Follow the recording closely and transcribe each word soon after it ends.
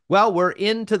Well, we're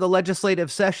into the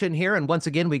legislative session here, and once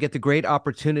again, we get the great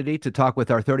opportunity to talk with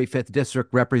our 35th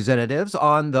District representatives.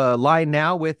 On the line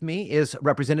now with me is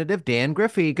Representative Dan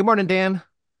Griffey. Good morning, Dan.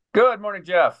 Good morning,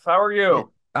 Jeff. How are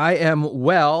you? I am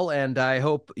well, and I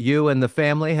hope you and the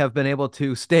family have been able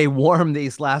to stay warm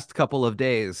these last couple of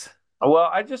days.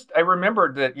 Well, I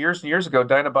remembered that years and years ago,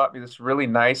 Dinah bought me this really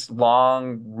nice,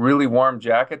 long, really warm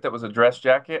jacket that was a dress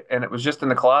jacket, and it was just in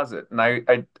the closet.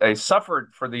 And I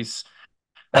suffered for these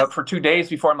for 2 days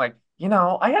before I'm like,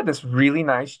 I had this really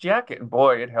nice jacket, and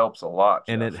boy, it helps a lot,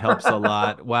 And it Jeff. helps a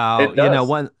lot. Wow. It does.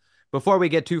 One before we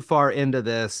get too far into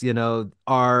this,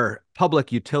 our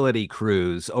public utility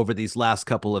crews over these last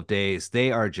couple of days,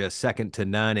 they are just second to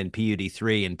none in PUD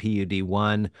 3 and PUD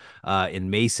 1 in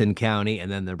Mason County,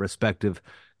 and then the respective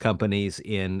companies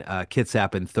in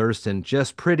Kitsap and Thurston.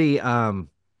 Just pretty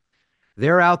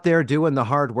they're out there doing the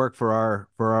hard work for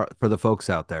the folks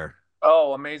out there.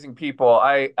 Oh, amazing people.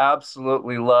 I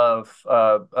absolutely love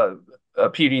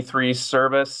PD3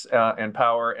 service and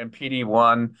power and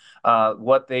PD1.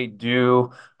 What they do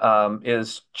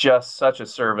is just such a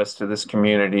service to this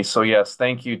community. So, yes,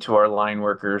 thank you to our line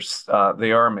workers.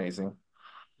 They are amazing.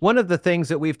 One of the things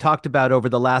that we've talked about over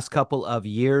the last couple of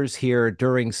years here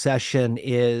during session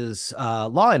is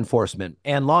law enforcement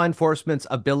and law enforcement's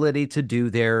ability to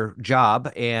do their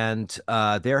job. And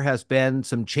there has been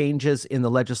some changes in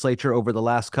the legislature over the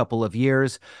last couple of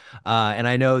years. And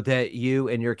I know that you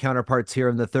and your counterparts here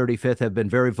in the 35th have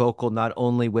been very vocal, not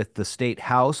only with the state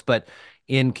house, but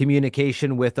in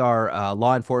communication with our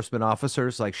law enforcement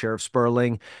officers like Sheriff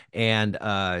Sperling and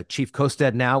Chief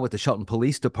Kosted now with the Shelton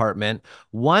Police Department.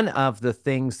 One of the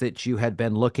things that you had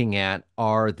been looking at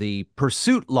are the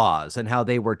pursuit laws and how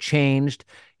they were changed.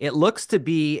 It looks to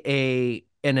be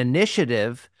an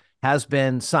initiative has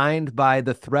been signed by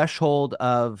the threshold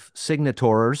of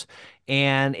signatories,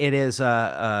 and it is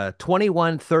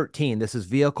 2113. This is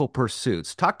vehicle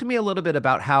pursuits. Talk to me a little bit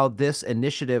about how this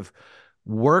initiative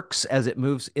works as it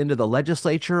moves into the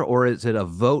legislature, or is it a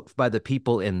vote by the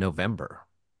people in November?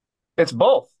 It's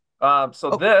both. So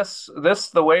Oh,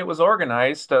 the way it was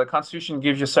organized, the Constitution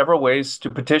gives you several ways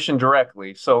to petition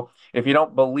directly. So if you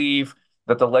don't believe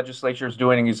that the legislature is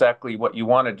doing exactly what you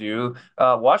want to do,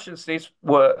 Washington State's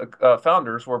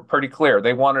founders were pretty clear.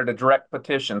 They wanted a direct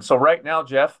petition. So right now,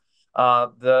 Jeff,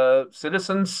 the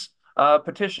citizens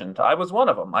petitioned. I was one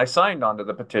of them. I signed onto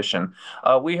the petition.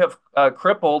 We have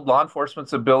crippled law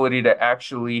enforcement's ability to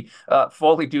actually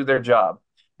fully do their job.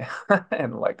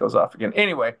 And the light goes off again.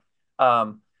 Anyway,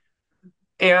 um,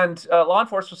 and law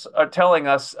enforcement are telling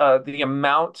us the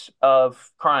amount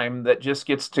of crime that just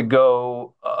gets to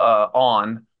go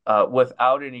on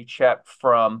without any check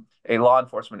from a law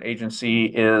enforcement agency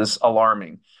is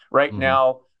alarming. Right mhm.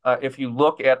 now, if you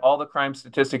look at all the crime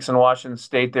statistics in Washington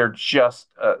State, they're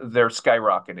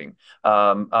skyrocketing.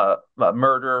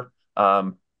 Murder,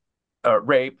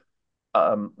 rape,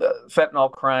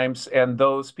 fentanyl crimes, and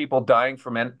those people dying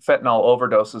from fentanyl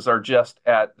overdoses are just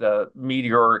at the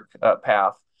meteoric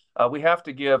path. We have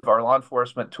to give our law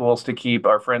enforcement tools to keep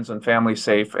our friends and family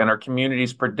safe and our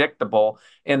communities predictable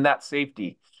in that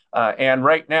safety. And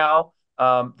right now,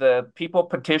 the people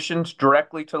petitioned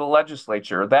directly to the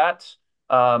legislature. That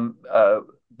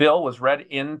bill was read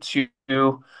into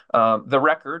the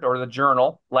record or the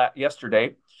journal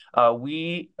yesterday.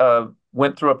 We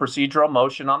went through a procedural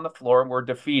motion on the floor and were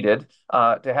defeated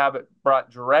to have it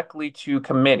brought directly to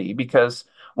committee because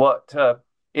what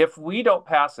if we don't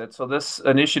pass it, so this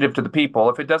initiative to the people,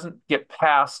 if it doesn't get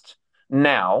passed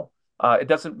now, it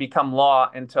doesn't become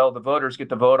law until the voters get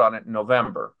to vote on it in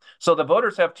November. So the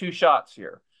voters have two shots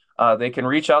here. They can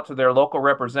reach out to their local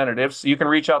representatives. You can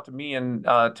reach out to me and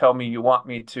tell me you want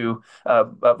me to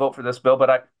vote for this bill,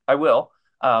 but I will,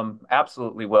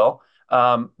 absolutely will.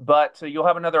 But you'll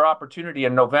have another opportunity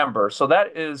in November. So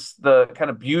that is the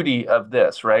kind of beauty of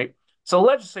this, right? So the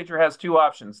legislature has two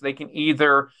options. They can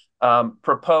either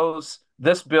propose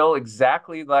this bill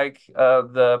exactly like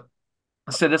the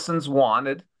citizens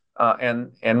wanted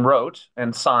and wrote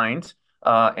and signed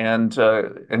and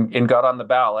got on the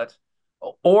ballot,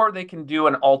 or they can do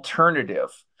an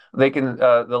alternative.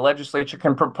 The legislature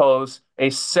can propose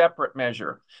a separate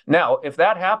measure. Now, if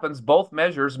that happens, both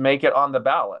measures make it on the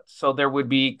ballot. So there would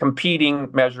be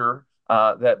competing measure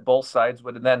that both sides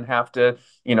would then have to,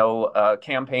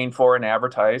 campaign for and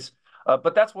advertise.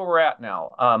 But that's where we're at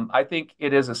now. I think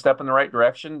it is a step in the right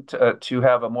direction to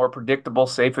have a more predictable,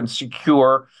 safe, and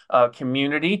secure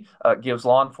community. Gives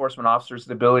law enforcement officers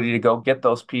the ability to go get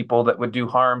those people that would do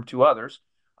harm to others.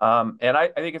 And I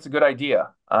think it's a good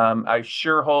idea. I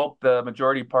sure hope the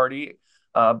majority party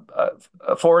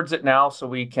affords it now so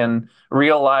we can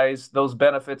realize those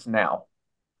benefits now.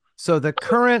 So the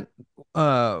current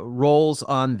roles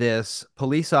on this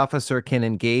police officer can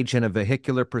engage in a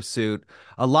vehicular pursuit.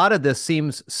 A lot of this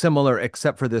seems similar,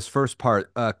 except for this first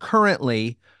part.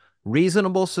 Currently,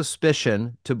 reasonable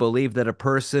suspicion to believe that a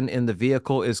person in the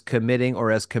vehicle is committing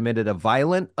or has committed a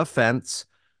violent offense,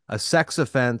 a sex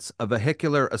offense, a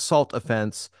vehicular assault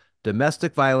offense,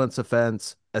 domestic violence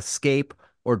offense, escape,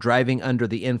 or driving under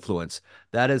the influence.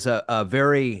 That is a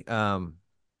very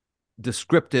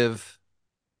descriptive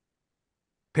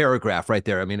paragraph right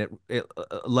there. I mean, it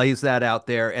lays that out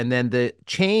there. And then the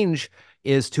change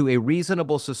is to a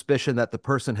reasonable suspicion that the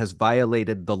person has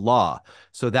violated the law.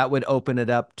 So that would open it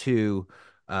up to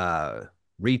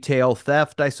retail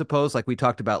theft, I suppose, like we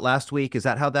talked about last week. Is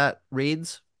that how that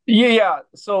reads? Yeah,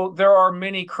 so there are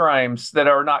many crimes that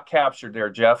are not captured there,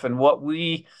 Jeff. And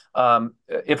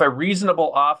if a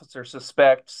reasonable officer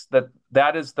suspects that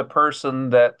that is the person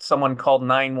that someone called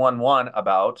 911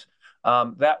 about,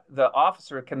 that the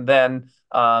officer can then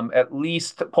at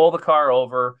least pull the car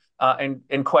over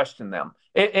and question them.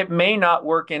 It may not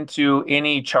work into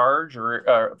any charge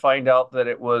or find out that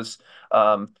it was,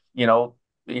 no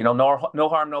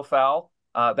harm, no foul.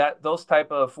 That those type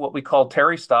of what we call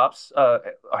Terry stops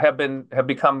have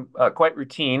become quite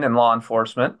routine in law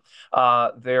enforcement.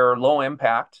 They're low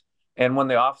impact, and when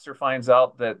the officer finds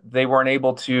out that they weren't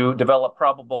able to develop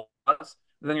probable cause,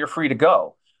 then you're free to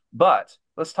go. But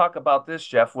let's talk about this,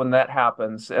 Jeff. When that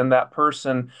happens, and that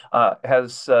person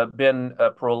has been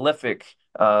a prolific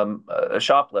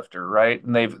shoplifter, right?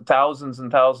 And they've thousands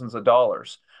and thousands of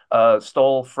dollars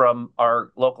stole from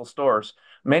our local stores.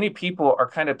 Many people are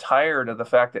kind of tired of the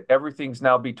fact that everything's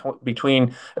now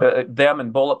between them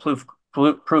and bulletproof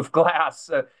glass.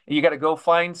 You got to go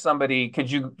find somebody.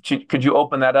 Could you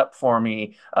open that up for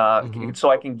me Mm-hmm.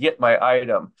 so I can get my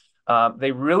item?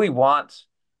 They really want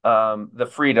the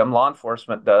freedom, law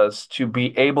enforcement does, to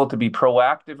be able to be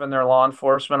proactive in their law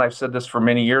enforcement. I've said this for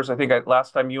many years. I think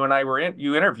last time you and I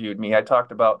you interviewed me, I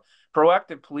talked about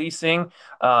proactive policing,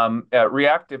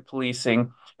 reactive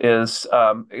policing is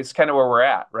kind of where we're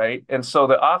at, right? And so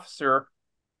the officer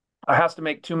has to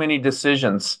make too many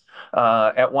decisions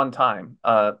at one time,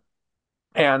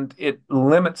 and it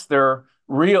limits their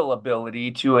real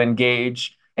ability to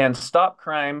engage and stop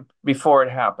crime before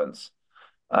it happens.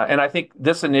 And I think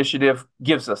this initiative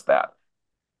gives us that.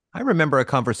 I remember a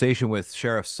conversation with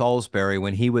Sheriff Salisbury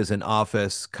when he was in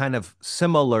office, kind of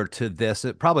similar to this.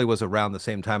 It probably was around the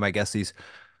same time. I guess these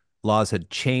laws had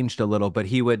changed a little, but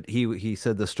he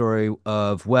said the story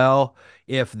of, well,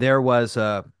 if there was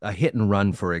a hit and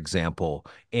run, for example,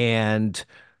 and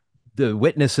the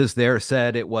witnesses there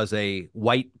said it was a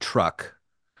white truck.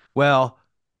 Well,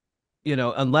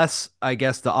 unless I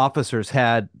guess the officers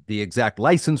had the exact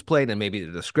license plate and maybe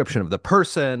the description of the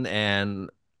person and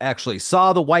actually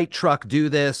saw the white truck do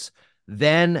this,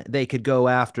 then they could go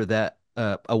after that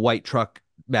a white truck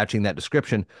matching that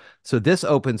description. So this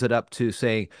opens it up to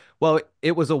saying, well,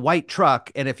 it was a white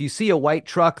truck, and if you see a white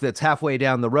truck that's halfway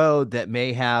down the road that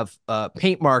may have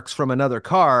paint marks from another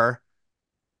car,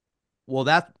 well,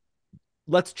 that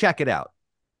let's check it out.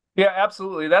 Yeah,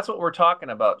 absolutely. That's what we're talking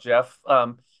about, Jeff.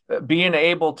 Being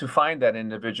able to find that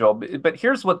individual. But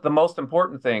here's what the most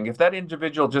important thing: if that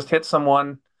individual just hit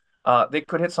someone, they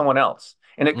could hit someone else,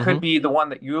 and it could Mm-hmm. be the one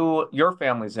that your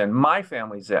family's in, my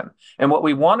family's in. And what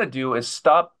we want to do is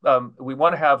stop. We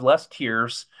want to have less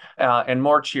tears and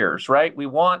more cheers, right? We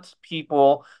want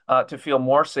people to feel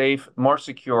more safe, more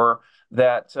secure.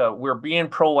 That we're being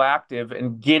proactive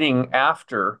and getting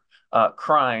after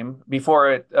crime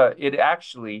before it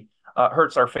actually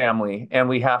hurts our family, and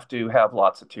we have to have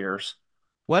lots of tears.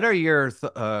 What are your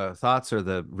thoughts or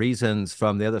the reasons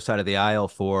from the other side of the aisle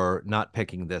for not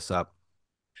picking this up?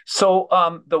 So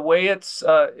the way it's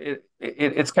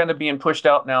kind of being pushed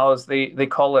out now is they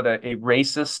call it a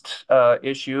racist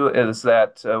issue, is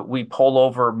that we pull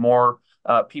over more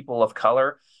people of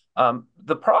color.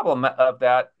 The problem of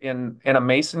that in a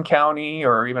Mason County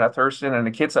or even a Thurston and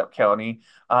a Kitsap County,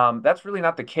 that's really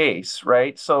not the case,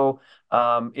 right? So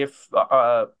if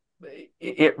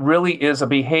it really is a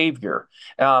behavior.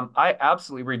 I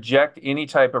absolutely reject any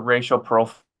type of racial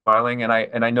profiling,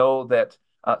 and I know that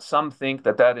some think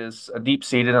that that is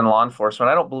deep-seated in law enforcement.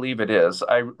 I don't believe it is.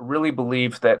 I really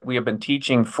believe that we have been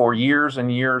teaching for years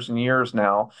and years and years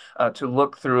now to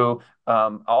look through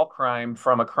all crime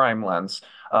from a crime lens,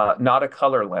 not a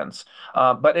color lens.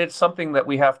 But it's something that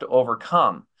we have to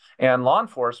overcome. And law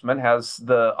enforcement has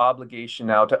the obligation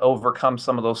now to overcome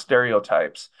some of those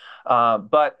stereotypes.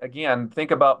 But again, think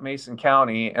about Mason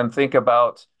County and think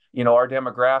about our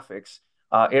demographics.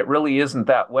 It really isn't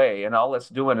that way. And all it's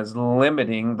doing is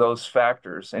limiting those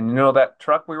factors. And that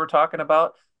truck we were talking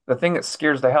about, the thing that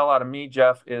scares the hell out of me,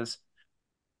 Jeff, is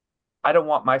I don't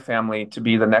want my family to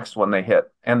be the next one they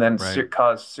hit and then Right.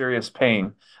 cause serious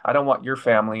pain. I don't want your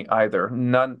family either.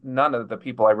 None of the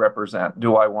people I represent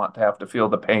do I want to have to feel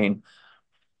the pain.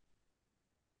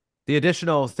 The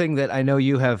additional thing that I know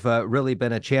you have really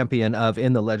been a champion of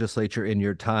in the legislature in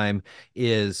your time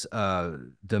is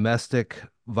domestic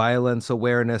violence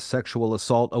awareness, sexual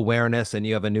assault awareness, and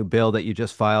you have a new bill that you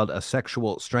just filed, a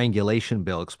sexual strangulation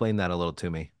bill. Explain that a little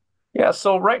to me. Yeah,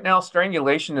 so right now,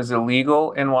 strangulation is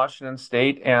illegal in Washington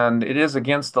state, and it is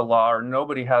against the law, or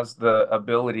nobody has the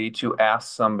ability to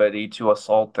ask somebody to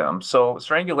assault them. So,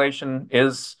 strangulation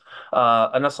is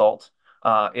an assault.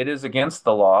 It is against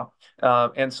the law.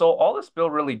 And so, all this bill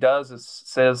really does is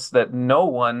says that no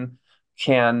one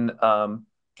can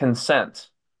consent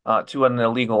to an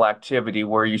illegal activity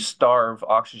where you starve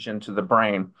oxygen to the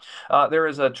brain. There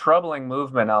is a troubling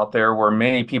movement out there where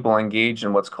many people engage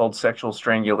in what's called sexual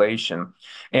strangulation.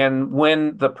 And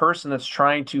when the person is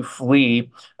trying to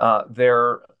flee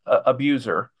their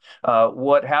abuser,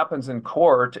 what happens in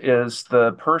court is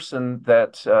the person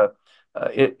that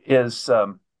it is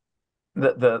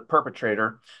the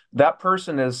perpetrator, that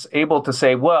person is able to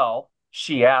say, well,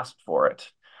 she asked for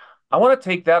it. I want to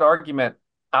take that argument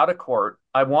out of court.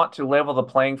 I want to level the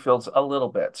playing fields a little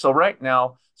bit. So right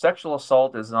now, sexual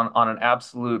assault is on an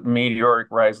absolute meteoric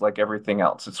rise like everything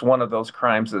else. It's one of those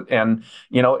crimes that, and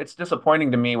it's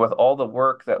disappointing to me with all the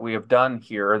work that we have done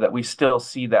here that we still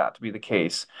see that to be the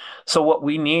case. So what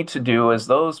we need to do is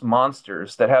those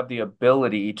monsters that have the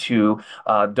ability to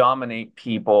dominate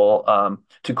people,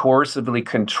 to coercively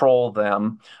control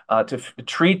them, to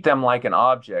treat them like an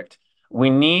object. We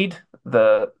need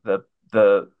the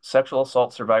sexual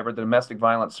assault survivor, the domestic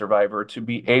violence survivor, to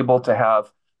be able to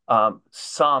have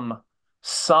some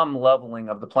leveling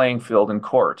of the playing field in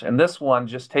court. And this one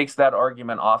just takes that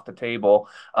argument off the table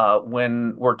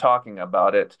when we're talking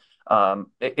about it.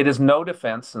 It is no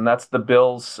defense, and that's the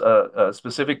bill's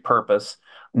specific purpose.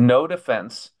 No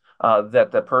defense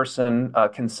that the person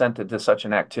consented to such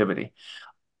an activity.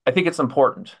 I think it's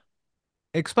important.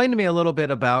 Explain to me a little bit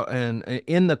about and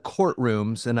in the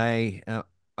courtrooms, and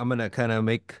I'm gonna kind of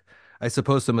make, I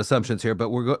suppose, some assumptions here, but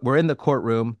we're in the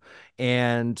courtroom,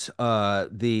 and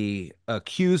the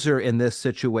accuser in this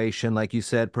situation, like you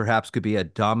said, perhaps could be a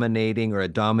dominating or a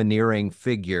domineering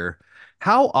figure.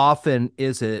 How often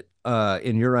is it,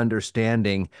 in your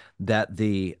understanding, that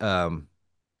the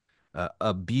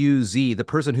abusee, the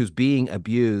person who's being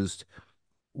abused,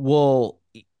 will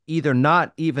either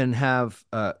not even have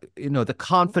the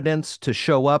confidence to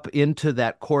show up into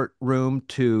that courtroom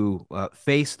to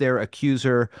face their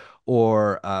accuser,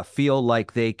 or feel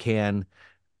like they can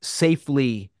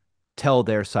safely tell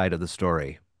their side of the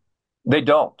story? They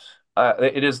don't.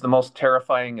 It is the most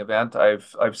terrifying event.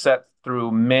 I've sat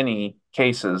through many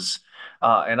cases,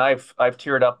 and I've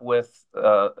teared up with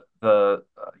the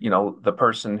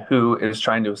person who is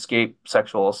trying to escape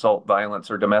sexual assault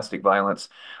violence or domestic violence.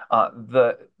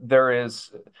 There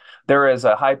is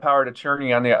a high-powered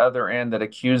attorney on the other end that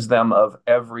accused them of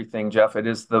everything, Jeff. It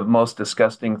is the most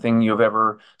disgusting thing you've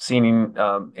ever seen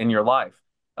in your life.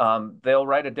 They'll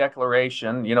write a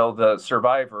declaration. The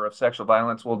survivor of sexual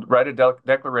violence will write a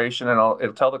declaration, and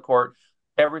it'll tell the court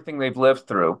everything they've lived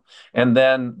through. And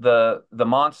then the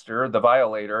monster, the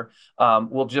violator,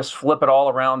 will just flip it all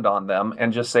around on them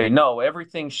and just say, no,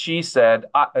 everything she said,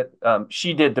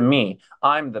 she did to me.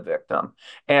 I'm the victim.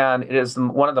 And it is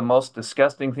one of the most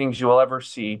disgusting things you will ever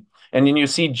see. And then you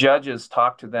see judges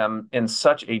talk to them in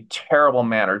such a terrible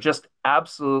manner, just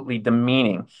absolutely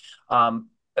demeaning. Um,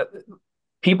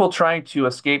 People trying to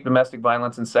escape domestic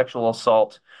violence and sexual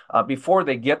assault, before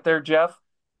they get there, Jeff,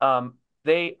 um,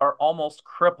 they are almost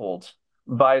crippled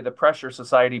by the pressure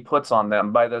society puts on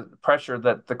them, by the pressure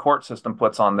that the court system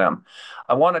puts on them.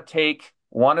 I want to take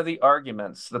one of the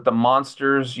arguments that the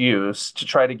monsters use to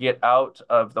try to get out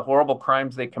of the horrible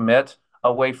crimes they commit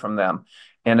away from them.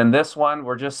 And in this one,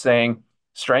 we're just saying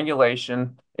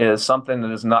strangulation is something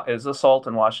that is assault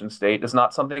in Washington state, is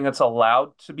not something that's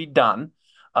allowed to be done.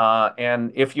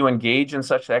 And if you engage in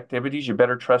such activities, you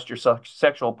better trust your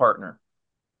sexual partner.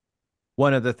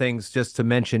 One of the things just to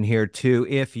mention here too,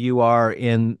 if you are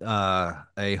in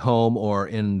a home or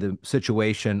in the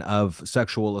situation of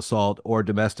sexual assault or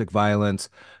domestic violence,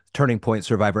 Turning Point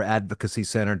Survivor Advocacy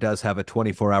Center does have a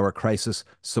 24-hour crisis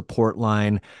support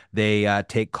line. They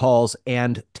take calls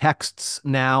and texts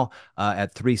now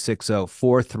at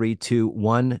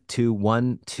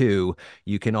 360-432-1212.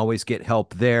 You can always get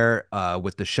help there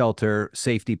with the shelter,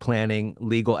 safety planning,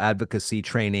 legal advocacy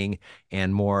training,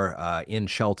 and more in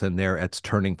Shelton there at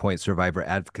Turning Point Survivor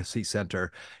Advocacy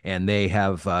Center. And they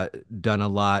have done a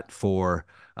lot for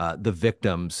the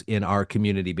victims in our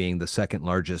community, being the second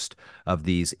largest of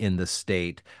these in the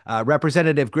state.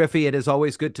 Representative Griffey, it is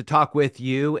always good to talk with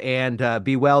you, and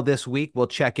be well this week. We'll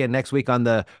check in next week on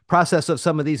the process of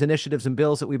some of these initiatives and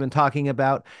bills that we've been talking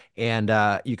about. And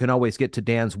you can always get to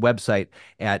Dan's website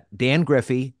at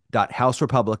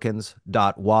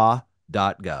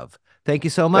dangriffey.houserepublicans.wa.gov. Thank you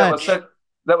so That was much. such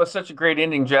that was such a great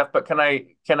ending, Jeff. But can I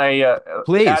add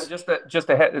Please.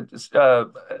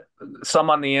 some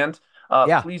on the end?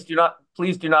 Yeah. Please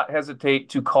do not hesitate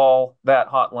to call that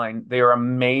hotline. They are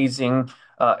amazing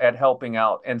at helping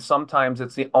out, and sometimes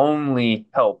it's the only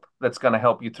help that's going to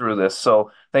help you through this.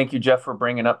 So thank you, Jeff, for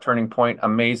bringing up Turning Point.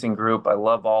 Amazing group. I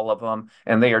love all of them,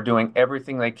 and they are doing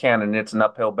everything they can, and it's an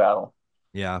uphill battle.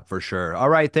 Yeah, for sure. All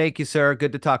right. Thank you, sir.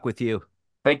 Good to talk with you.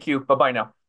 Thank you. Bye bye now.